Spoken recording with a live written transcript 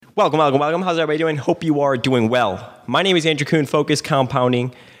Welcome. How's everybody doing? Hope you are doing well. My name is Andrew Kuhn, Focus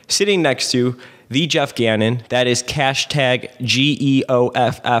Compounding. Sitting next to the Geoff Gannon. That is hashtag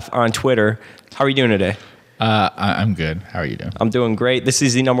GEOFF on Twitter. How are you doing today? I'm good. How are you doing? I'm doing great. This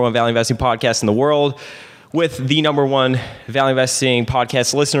is the number one value investing podcast in the world, with the number one value investing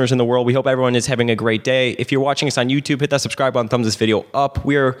podcast listeners in the world. We hope everyone is having a great day. If you're watching us on YouTube, hit that subscribe button, thumbs this video up.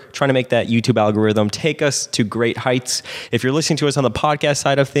 We're trying to make that YouTube algorithm take us to great heights. If you're listening to us on the podcast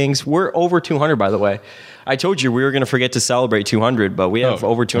side of things, we're over 200, by the way. I told you we were going to forget to celebrate 200, but we have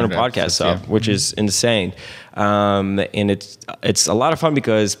over 200 podcasts up, which is insane. And it's a lot of fun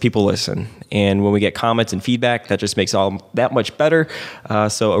because people listen. And when we get comments and feedback, that just makes all that much better.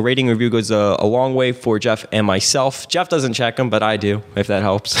 So a rating review goes a long way for Geoff and myself. Geoff doesn't check them, but I do, if that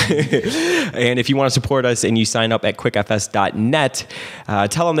helps. And if you want to support us and you sign up at quickfs.net,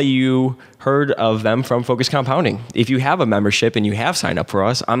 tell them that you heard of them from Focus Compounding. If you have a membership and you have signed up for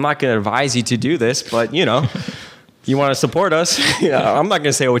us, I'm not going to advise you to do this, but you know, you want to support us. Yeah, I'm not going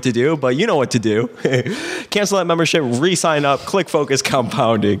to say what to do, but you know what to do. Cancel that membership, re-sign up, click Focus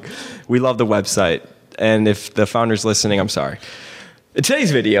Compounding. We love the website. And if the founder's listening, I'm sorry. In today's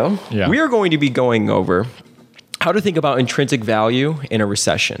video, we are going to be going over how to think about intrinsic value in a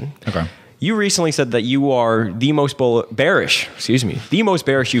recession. Okay. You recently said that you are the most bearish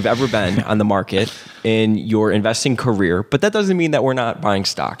you've ever been on the market in your investing career. But that doesn't mean that we're not buying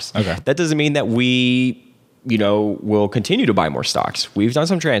stocks. Okay. That doesn't mean that we, will continue to buy more stocks. We've done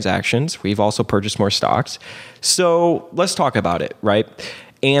some transactions. We've also purchased more stocks. So let's talk about it, right?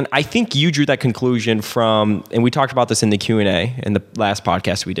 And I think you drew that conclusion from, and we talked about this in the Q&A in the last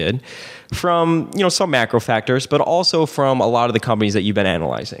podcast we did, from some macro factors, but also from a lot of the companies that you've been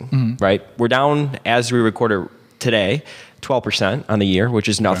analyzing, right? We're down, as we recorded today, 12% on the year, which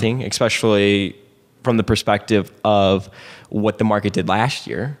is nothing, especially from the perspective of what the market did last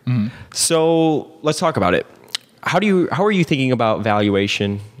year. So let's talk about it. How are you thinking about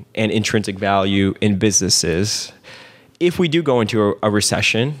valuation and intrinsic value in businesses if we do go into a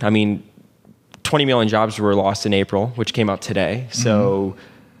recession? I mean, 20 million jobs were lost in April, which came out today. So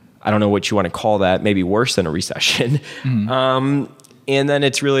I don't know what you want to call that, maybe worse than a recession. And then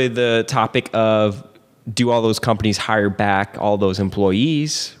it's really the topic of, do all those companies hire back all those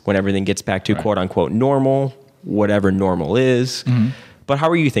employees when everything gets back to quote unquote normal, whatever normal is. But how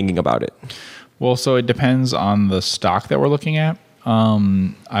are you thinking about it? Well, so it depends on the stock that we're looking at.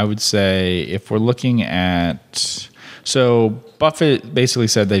 I would say if we're looking at... So Buffett basically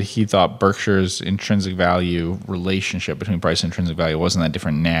said that he thought Berkshire's intrinsic value relationship between price and intrinsic value wasn't that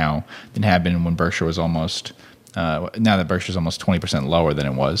different now than it had been when Berkshire was almost, now that Berkshire's almost 20% lower than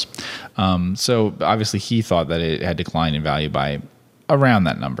it was. So obviously he thought that it had declined in value by around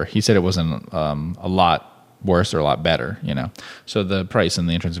that number. He said it wasn't a lot worse or a lot better, So the price and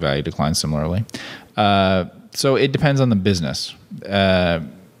the intrinsic value declined similarly. So it depends on the business. I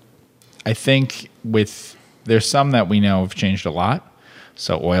think there's some that we know have changed a lot.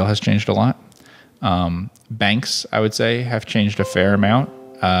 So oil has changed a lot. Banks, I would say, have changed a fair amount.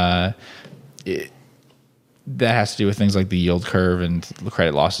 That has to do with things like the yield curve and the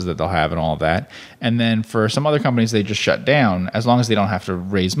credit losses that they'll have and all of that. And then for some other companies, they just shut down. As long as they don't have to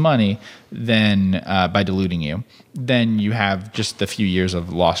raise money, then by diluting you, then you have just the few years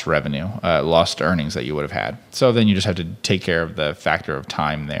of lost revenue, lost earnings that you would have had. So then you just have to take care of the factor of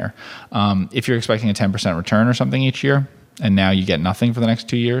time there. If you're expecting a 10% return or something each year, and now you get nothing for the next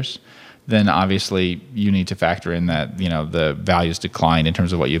 2 years, then obviously you need to factor in that, the values declined in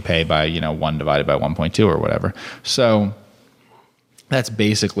terms of what you pay by, 1 divided by 1.2 or whatever. So that's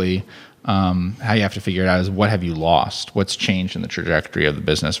basically how you have to figure it out, is what have you lost? What's changed in the trajectory of the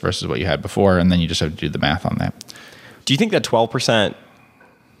business versus what you had before? And then you just have to do the math on that. Do you think that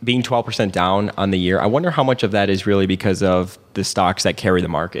being 12% down on the year, I wonder how much of that is really because of the stocks that carry the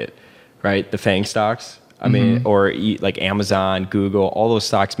market, right? The FANG stocks. I mean, or like Amazon, Google, all those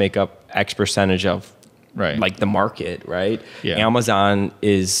stocks make up X percentage of like the market, right? Yeah. Amazon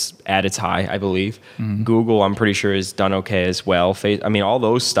is at its high, I believe. Google, I'm pretty sure, is done okay as well. I mean, all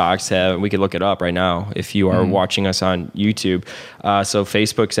those stocks we could look it up right now if you are watching us on YouTube. So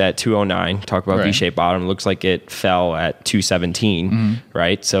Facebook's at 209. Talk about V-shaped bottom. It looks like it fell at 217,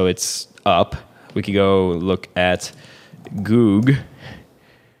 right? So it's up. We could go look at Goog.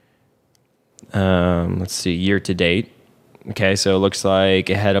 Let's see, year to date. Okay, so it looks like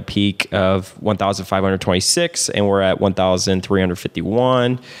it had a peak of 1,526, and we're at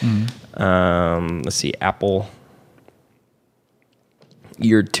 1,351. Let's see, Apple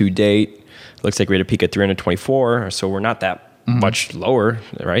year to date looks like we had a peak at 324, so we're not that much lower,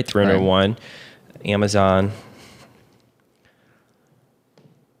 right? 301. Amazon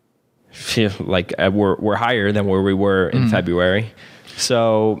we're higher than where we were in February.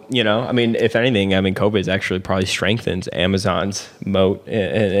 So, I mean, if anything, COVID's actually probably strengthened Amazon's moat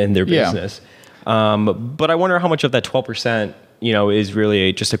in their business. But I wonder how much of that 12%, is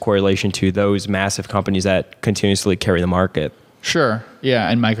really just a correlation to those massive companies that continuously carry the market. Sure. Yeah.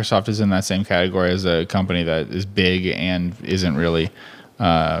 And Microsoft is in that same category as a company that is big and isn't really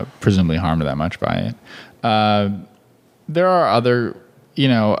presumably harmed that much by it. There are other,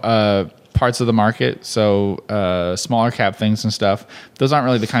 parts of the market. So smaller cap things and stuff. Those aren't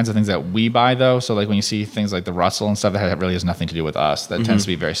really the kinds of things that we buy, though. So like when you see things like the Russell and stuff, that really has nothing to do with us. That tends to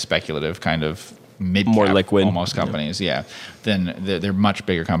be very speculative kind of mid-cap, more liquid almost companies. Yeah. Then they're much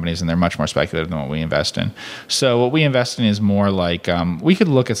bigger companies and they're much more speculative than what we invest in. So what we invest in is more like, we could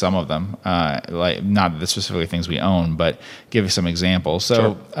look at some of them, like not the specifically things we own, but give you some examples.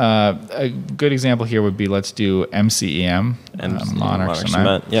 So a good example here would be, let's do MCEM, Monarch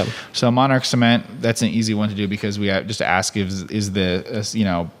Cement. Yeah. So Monarch Cement, that's an easy one to do because we have just to ask is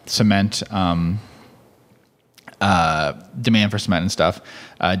the cement demand for cement and stuff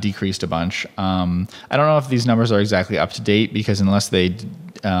decreased a bunch. I don't know if these numbers are exactly up to date because unless they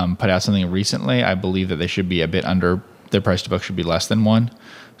put out something recently, I believe that they should be a bit under, their price to book should be less than 1.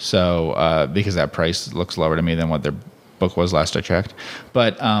 So because that price looks lower to me than what their book was last I checked.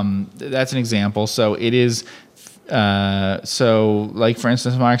 But that's an example. So it is, so like for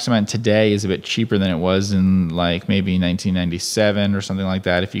instance, Monarch Cement today is a bit cheaper than it was in like maybe 1997 or something like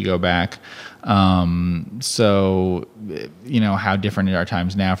that if you go back. So, how different are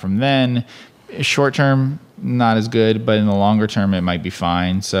times now from then? Short term, not as good, but in the longer term, it might be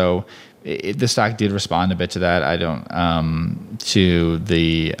fine. So the stock did respond a bit to that. I don't,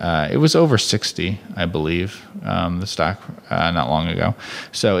 it was over 60, I believe, the stock, not long ago.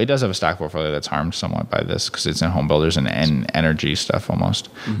 So it does have a stock portfolio that's harmed somewhat by this because it's in home builders and energy stuff almost.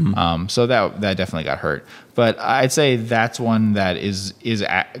 So that definitely got hurt. But I'd say that's one that is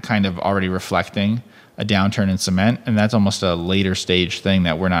kind of already reflecting a downturn in cement, and that's almost a later stage thing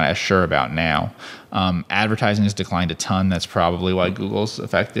that we're not as sure about now. Advertising has declined a ton. That's probably why Google's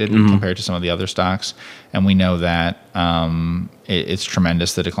affected compared to some of the other stocks, and we know that it's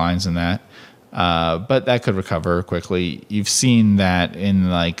tremendous, the declines in that. But that could recover quickly. You've seen that in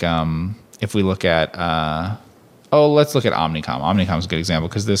like if we look at let's look at Omnicom. Omnicom is a good example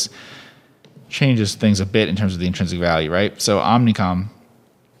because this changes things a bit in terms of the intrinsic value, right? So Omnicom,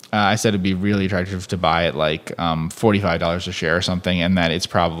 I said it'd be really attractive to buy at like $45 a share or something, and that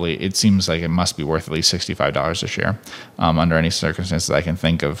it seems like it must be worth at least $65 a share under any circumstances I can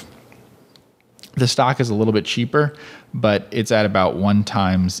think of. The stock is a little bit cheaper, but it's at about 1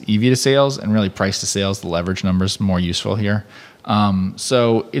 times EV to sales, and really price to sales, the leverage number is more useful here.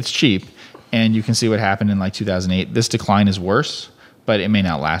 So it's cheap, and you can see what happened in like 2008. This decline is worse, but it may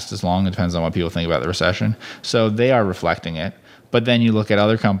not last as long. It depends on what people think about the recession. So they are reflecting it. But then you look at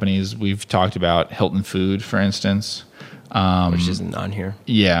other companies. We've talked about Hilton Food, for instance. Which isn't on here.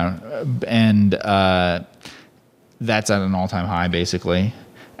 Yeah. And that's at an all-time high, basically.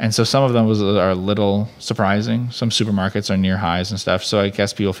 And so some of them are a little surprising. Some supermarkets are near highs and stuff. So I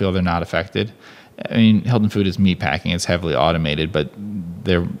guess people feel they're not affected. I mean, Hilton Food is meat packing. It's heavily automated, but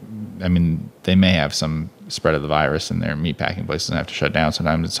they may have some spread of the virus and their meat packing places and have to shut down.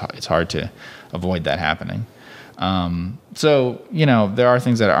 Sometimes it's hard to avoid that happening. So, there are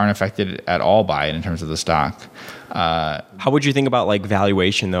things that aren't affected at all by it in terms of the stock. How would you think about like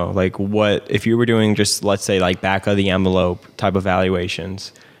valuation though? Like what, if you were doing just, let's say like back of the envelope type of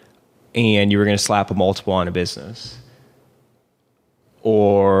valuations and you were going to slap a multiple on a business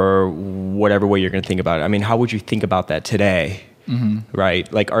or whatever way you're going to think about it? I mean, how would you think about that today?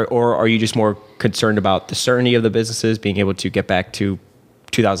 Right? Like, or are you just more concerned about the certainty of the businesses being able to get back to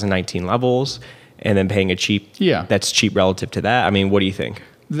 2019 levels and then paying that's cheap relative to that? I mean, what do you think?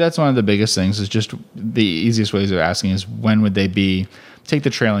 That's one of the biggest things is just the easiest ways of asking is when would they be, take the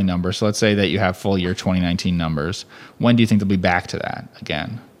trailing number. So let's say that you have full year 2019 numbers. When do you think they'll be back to that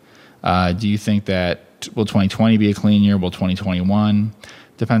again? Do you think that, will 2020 be a clean year? Will 2021?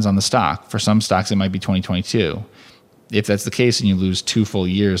 Depends on the stock. For some stocks, it might be 2022. If that's the case and you lose 2 full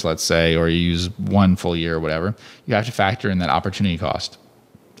years, let's say, or you use 1 full year or whatever, you have to factor in that opportunity cost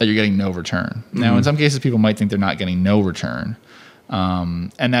that you're getting no return. Now, in some cases, people might think they're not getting no return.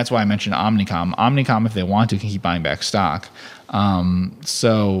 And that's why I mentioned Omnicom. Omnicom, if they want to, can keep buying back stock.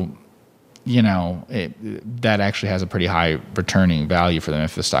 So, that actually has a pretty high returning value for them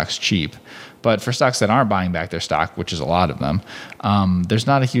if the stock's cheap. But for stocks that aren't buying back their stock, which is a lot of them, there's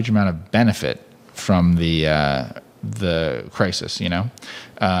not a huge amount of benefit from the crisis,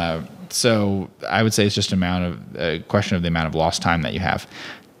 So I would say it's just a question of the amount of lost time that you have.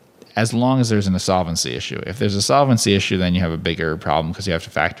 as long as there's an insolvency issue. If there's a solvency issue, then you have a bigger problem because you have to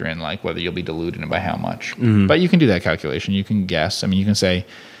factor in like whether you'll be diluted and by how much. But you can do that calculation. You can guess. I mean, you can say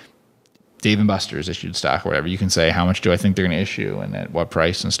Dave & Buster's issued stock or whatever. You can say how much do I think they're going to issue and at what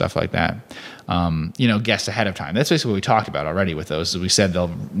price and stuff like that. Guess ahead of time. That's basically what we talked about already with those. We said they'll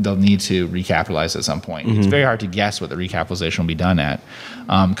need to recapitalize at some point. It's very hard to guess what the recapitalization will be done at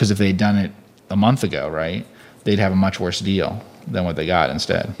because if they'd done it a month ago, right, they'd have a much worse deal than what they got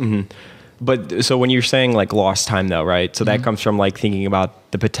instead. But so when you're saying like lost time though, right? So that comes from like thinking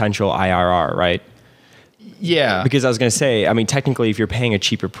about the potential IRR, right? Yeah. Because I was going to say, I mean, technically if you're paying a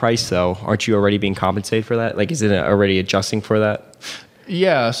cheaper price though, aren't you already being compensated for that? Like, is it already adjusting for that?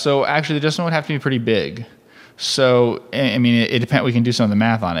 Yeah. So actually the adjustment would have to be pretty big. So, I mean, it depends. We can do some of the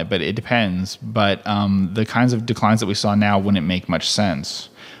math on it, but it depends. But the kinds of declines that we saw now wouldn't make much sense.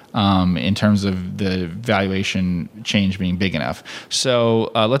 In terms of the valuation change being big enough.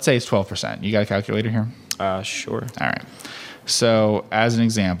 So let's say it's 12%. You got a calculator here? Sure. All right. So as an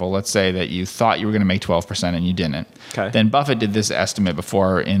example, let's say that you thought you were going to make 12% and you didn't. Okay. Then Buffett did this estimate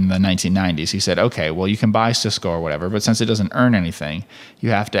before in the 1990s. He said, okay, well, you can buy Cisco or whatever, but since it doesn't earn anything,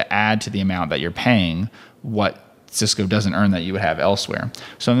 you have to add to the amount that you're paying what Cisco doesn't earn that you would have elsewhere.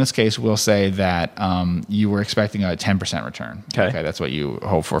 So in this case, we'll say that you were expecting a 10% return. Okay, that's what you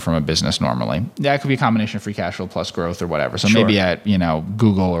hope for from a business normally. That could be a combination of free cash flow plus growth or whatever. So maybe at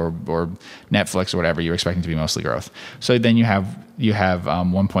Google or Netflix or whatever, you're expecting to be mostly growth. So then you have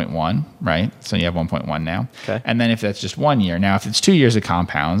 1.1, right? So you have 1.1 now. Okay. And then if that's just 1 year, now if it's 2 years, it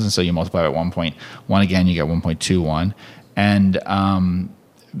compounds, and so you multiply by 1.1 again, you get 1.21,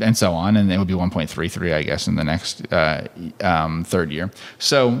 and so on, and it would be 1.33, I guess, in the next third year.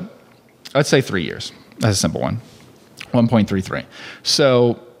 So let's say 3 years. That's a simple one. 1.33.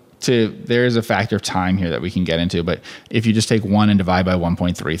 So there is a factor of time here that we can get into, but if you just take 1 and divide by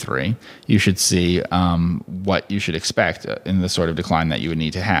 1.33, you should see what you should expect in the sort of decline that you would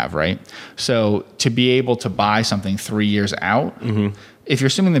need to have, right? So to be able to buy something 3 years out, if you're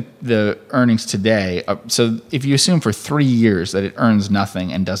assuming the earnings today, so if you assume for 3 years that it earns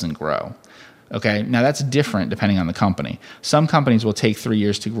nothing and doesn't grow, okay, now that's different depending on the company. Some companies will take 3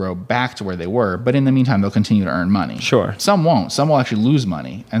 years to grow back to where they were, but in the meantime, they'll continue to earn money. Sure. Some won't. Some will actually lose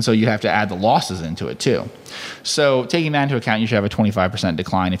money, and so you have to add the losses into it too. So taking that into account, you should have a 25%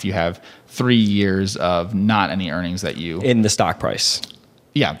 decline if you have 3 years of not any earnings that you... In the stock price.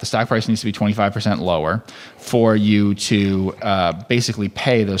 Yeah, the stock price needs to be 25% lower for you to basically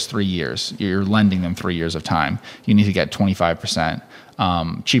pay those 3 years. You're lending them 3 years of time. You need to get 25%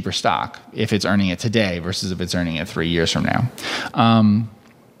 cheaper stock if it's earning it today versus if it's earning it 3 years from now.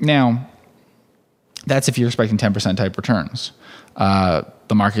 Now, that's if you're expecting 10% type returns.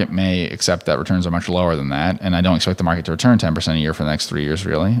 The market may accept that returns are much lower than that, and I don't expect the market to return 10% a year for the next 3 years,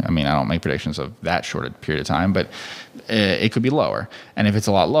 really. I mean, I don't make predictions of that short a period of time, but it could be lower. And if it's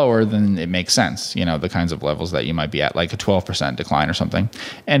a lot lower, then it makes sense, the kinds of levels that you might be at, like a 12% decline or something.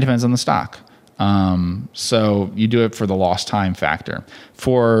 And it depends on the stock. So you do it for the lost time factor.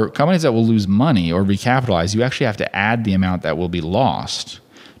 For companies that will lose money or recapitalize, you actually have to add the amount that will be lost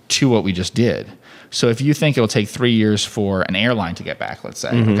to what we just did. So if you think it will take 3 years for an airline to get back, let's say,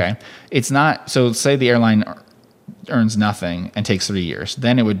 okay, it's not. So say the airline earns nothing and takes 3 years,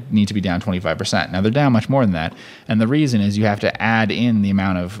 then it would need to be down 25%. Now they're down much more than that, and the reason is you have to add in the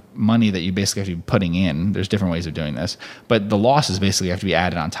amount of money that you basically have to be putting in. There's different ways of doing this, but the losses basically have to be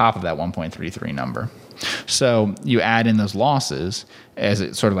added on top of that 1.33 number. So you add in those losses as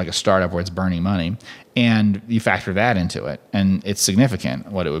it's sort of like a startup where it's burning money, and you factor that into it, and it's significant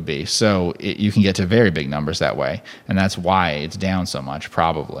what it would be. So you can get to very big numbers that way, and that's why it's down so much,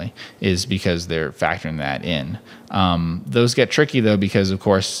 probably, is because they're factoring that in. Those get tricky, though, because, of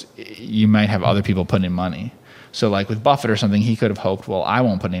course, you might have other people putting in money. So like with Buffett or something, he could have hoped, well, I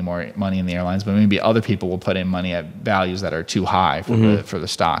won't put any more money in the airlines, but maybe other people will put in money at values that are too high for the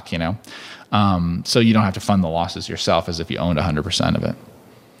stock, So you don't have to fund the losses yourself as if you owned 100% of it.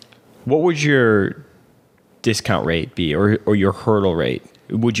 What would your discount rate be or your hurdle rate?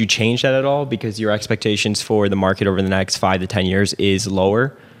 Would you change that at all because your expectations for the market over the next 5 to 10 years is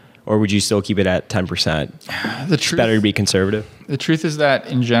lower? Or would you still keep it at 10%? It's better to be conservative. The truth is that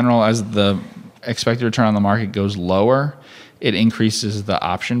in general, as the expected return on the market goes lower, it increases the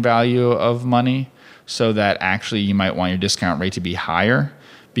option value of money, so that actually you might want your discount rate to be higher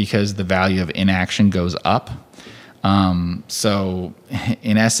because the value of inaction goes up. So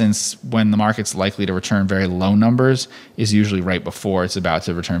in essence, when the market's likely to return very low numbers is usually right before it's about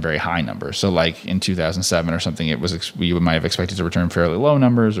to return very high numbers. So like in 2007 or something, we might have expected to return fairly low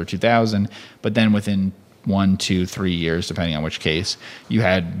numbers, or 2000, but then within 1, 2, 3 years, depending on which case, you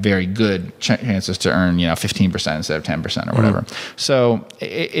had very good chances to earn 15% instead of 10% or whatever. So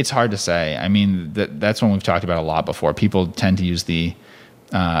it's hard to say. I mean, that's one we've talked about a lot before. People tend to use they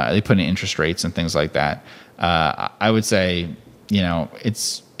put in interest rates and things like that. I would say,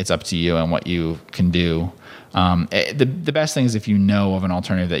 it's up to you and what you can do. The best thing is if you know of an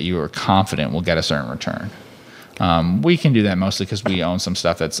alternative that you are confident will get a certain return. We can do that mostly because we own some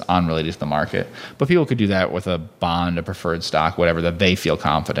stuff that's unrelated to the market. But people could do that with a bond, a preferred stock, whatever that they feel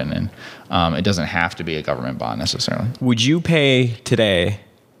confident in. It doesn't have to be a government bond necessarily. Would you pay today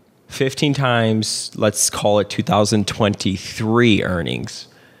 15 times, let's call it 2023 earnings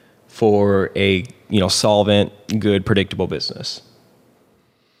for a solvent, good, predictable business?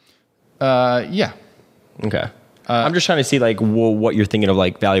 Yeah. Okay. I'm just trying to see what you're thinking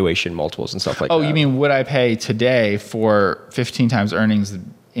of valuation multiples and stuff like that. Oh, you mean would I pay today for 15 times earnings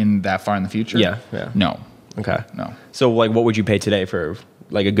in that far in the future? Yeah. No. Okay. No. So what would you pay today for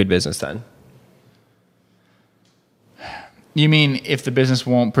a good business then? You mean if the business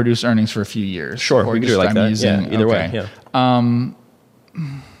won't produce earnings for a few years? Sure. We can do it like that. Either way. Yeah.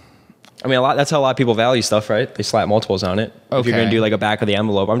 I mean, that's how a lot of people value stuff, right? They slap multiples on it. Okay. If you're going to do a back of the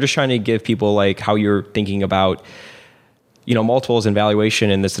envelope, I'm just trying to give people how you're thinking about, multiples and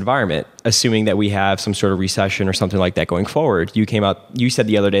valuation in this environment, assuming that we have some sort of recession or something like that going forward. You said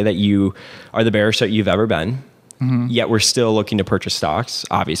the other day that you are the bearish that you've ever been, yet we're still looking to purchase stocks,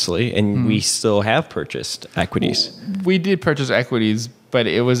 obviously, and we still have purchased equities. We did purchase equities, but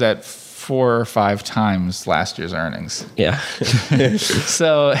it was at 4 or 5 times last year's earnings. Yeah.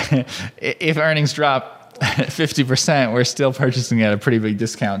 So if earnings drop 50%, we're still purchasing at a pretty big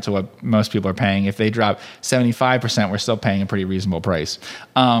discount to what most people are paying. If they drop 75%, we're still paying a pretty reasonable price.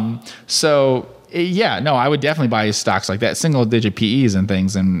 I would definitely buy stocks like that, single-digit PEs and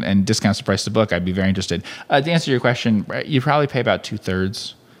things, and discounts to price to book. I'd be very interested. To answer your question, you probably pay about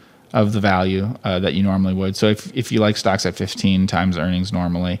 2/3 of the value that you normally would. So if you like stocks at 15 times earnings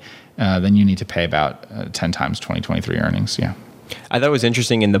normally, then you need to pay about 10 times 2023 earnings. Yeah. I thought it was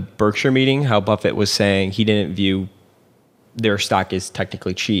interesting in the Berkshire meeting how Buffett was saying he didn't view their stock as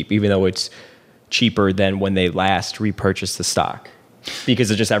technically cheap, even though it's cheaper than when they last repurchased the stock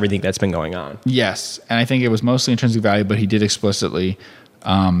because of just everything that's been going on. Yes. And I think it was mostly intrinsic value, but he did explicitly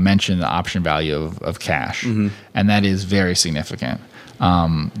mention the option value of cash. And that is very significant.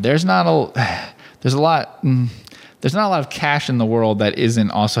 There's not a lot of cash in the world that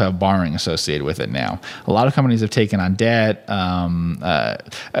isn't also have borrowing associated with it now. A lot of companies have taken on debt.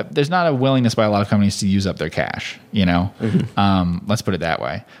 There's not a willingness by a lot of companies to use up their cash, Let's put it that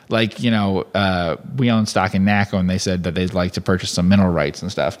way. We own stock in NACCO, and they said that they'd like to purchase some mineral rights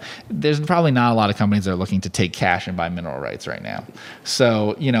and stuff. There's probably not a lot of companies that are looking to take cash and buy mineral rights right now.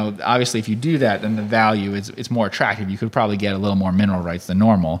 So, obviously if you do that, then the value it's more attractive. You could probably get a little more mineral rights than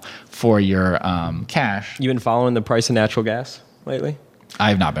normal for your cash. You been following the price of natural gas lately? I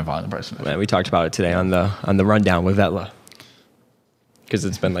have not been following the price of natural gas. We talked about it today on the rundown with Vetla because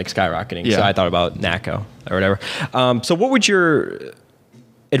it's been skyrocketing. Yeah. So I thought about NACCO or whatever. So what would your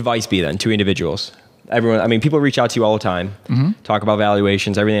advice be then to individuals? Everyone, people reach out to you all the time, talk about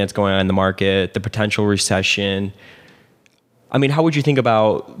valuations, everything that's going on in the market, the potential recession. How would you think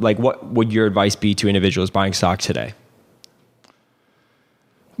about what would your advice be to individuals buying stock today?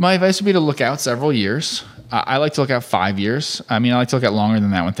 My advice would be to look out several years. I like to look out 5 years. I like to look at longer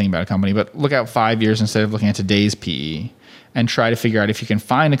than that when thinking about a company, but look out 5 years instead of looking at today's PE and try to figure out if you can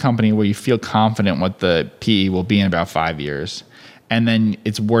find a company where you feel confident what the PE will be in about 5 years. And then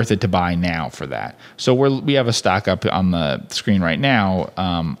it's worth it to buy now for that. So we have a stock up on the screen right now,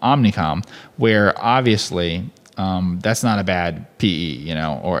 Omnicom, where obviously that's not a bad PE,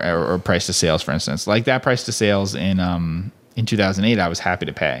 or price to sales, for instance. Like that price to sales in 2008, I was happy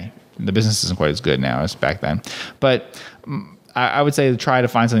to pay. The business isn't quite as good now as back then. But I would say try to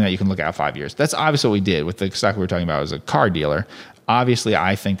find something that you can look at 5 years. That's obviously what we did with the stock we were talking about as a car dealer. Obviously,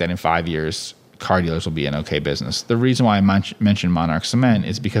 I think that in 5 years, car dealers will be an okay business. The reason why I mentioned Monarch Cement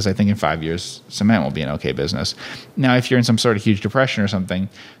is because I think in 5 years, cement will be an okay business. Now, if you're in some sort of huge depression or something,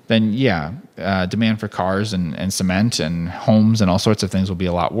 then demand for cars and cement and homes and all sorts of things will be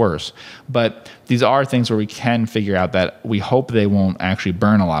a lot worse. But these are things where we can figure out that we hope they won't actually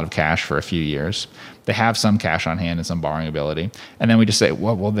burn a lot of cash for a few years. They have some cash on hand and some borrowing ability. And then we just say,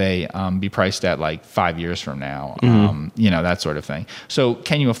 what will they be priced at 5 years from now? That sort of thing. So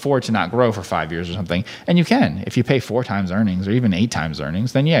can you afford to not grow for 5 years or something? And you can. If you pay 4 times earnings or even 8 times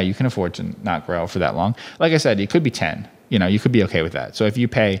earnings, then you can afford to not grow for that long. Like I said, it could be 10. You could be okay with that. So if you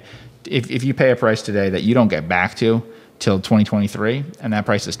pay a price today that you don't get back to till 2023, and that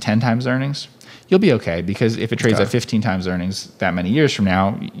price is 10 times earnings, you'll be okay, because if it trades at 15 times earnings that many years from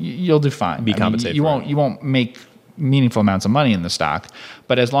now, you'll do fine. Be compensated. You won't make meaningful amounts of money in the stock,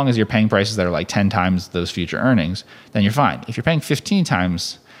 but as long as you're paying prices that are like 10 times those future earnings, then you're fine. If you're paying 15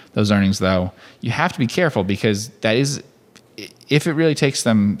 times those earnings, though, you have to be careful, because that is, if it really takes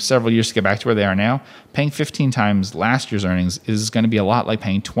them several years to get back to where they are now, paying 15 times last year's earnings is going to be a lot like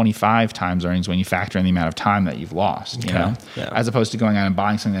paying 25 times earnings when you factor in the amount of time that you've lost, you know, as opposed to going out and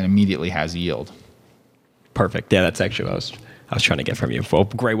buying something that immediately has yield. Perfect. Yeah, that's actually what I was trying to get from you. Well,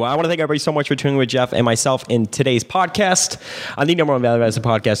 great. Well, I want to thank everybody so much for tuning in with Jeff and myself in today's podcast on the number one value investing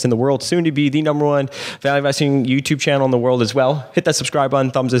podcast in the world, soon to be the number one value investing YouTube channel in the world as well. Hit that subscribe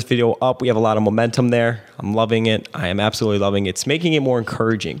button, thumbs this video up. We have a lot of momentum there. I'm loving it. I am absolutely loving it. It's making it more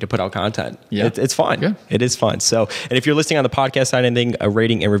encouraging to put out content. Yeah. It's fun. Yeah. It is fun. So, and if you're listening on the podcast side, anything, a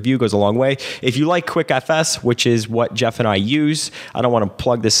rating and review goes a long way. If you like QuickFS, which is what Jeff and I use, I don't want to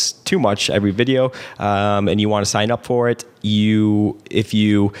plug this too much every video, and you want to sign up for it, if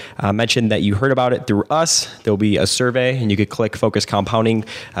you mention that you heard about it through us, there'll be a survey and you could click Focus Compounding.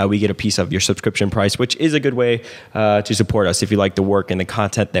 We get a piece of your subscription price, which is a good way to support us if you like the work and the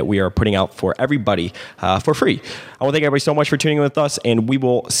content that we are putting out for everybody for free. I want to thank everybody so much for tuning in with us, and we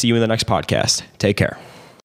will see you in the next podcast. Take care.